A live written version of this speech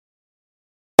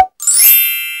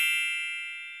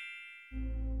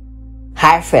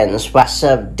Hi friends, what's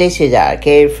up? This is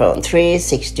Arcade from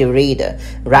 360 Reader.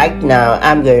 Right now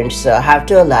I'm going to show how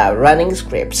to allow running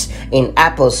scripts in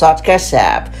Apple Shortcuts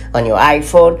app on your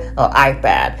iPhone or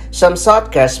iPad. Some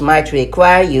shortcuts might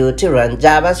require you to run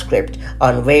JavaScript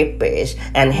on web page,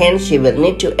 and hence you will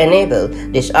need to enable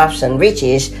this option, which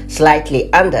is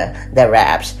slightly under the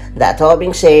wraps. That all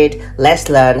being said, let's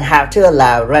learn how to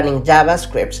allow running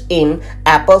JavaScripts in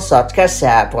Apple Shortcuts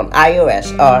app on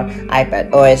iOS or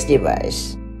iPadOS device.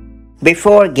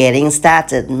 Before getting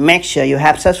started, make sure you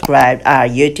have subscribed our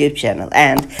YouTube channel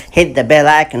and hit the bell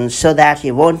icon so that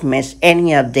you won't miss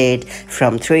any update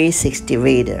from 360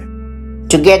 Reader.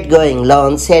 To get going,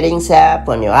 launch Settings app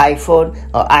on your iPhone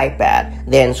or iPad,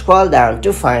 then scroll down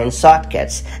to find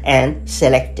Shortcuts and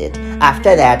select it.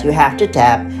 After that, you have to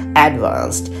tap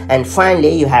Advanced, and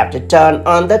finally you have to turn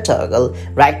on the toggle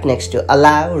right next to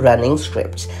Allow Running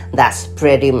Scripts. That's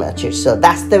pretty much it. So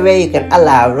that's the way you can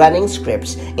allow running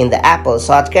scripts in the Apple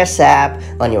Shortcuts app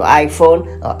on your iPhone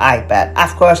or iPad.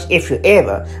 Of course, if you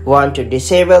ever want to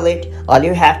disable it, all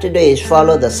you have to do is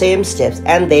follow the same steps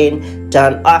and then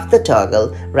turn off the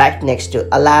toggle right next to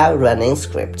Allow Running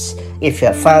Scripts. If you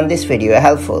have found this video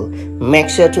helpful, make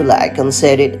sure to like and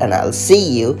share it, and I'll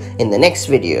see you in the next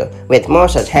video with more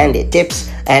such handy tips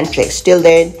and tricks. Till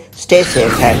then, stay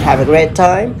safe and have a great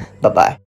time. Bye-bye.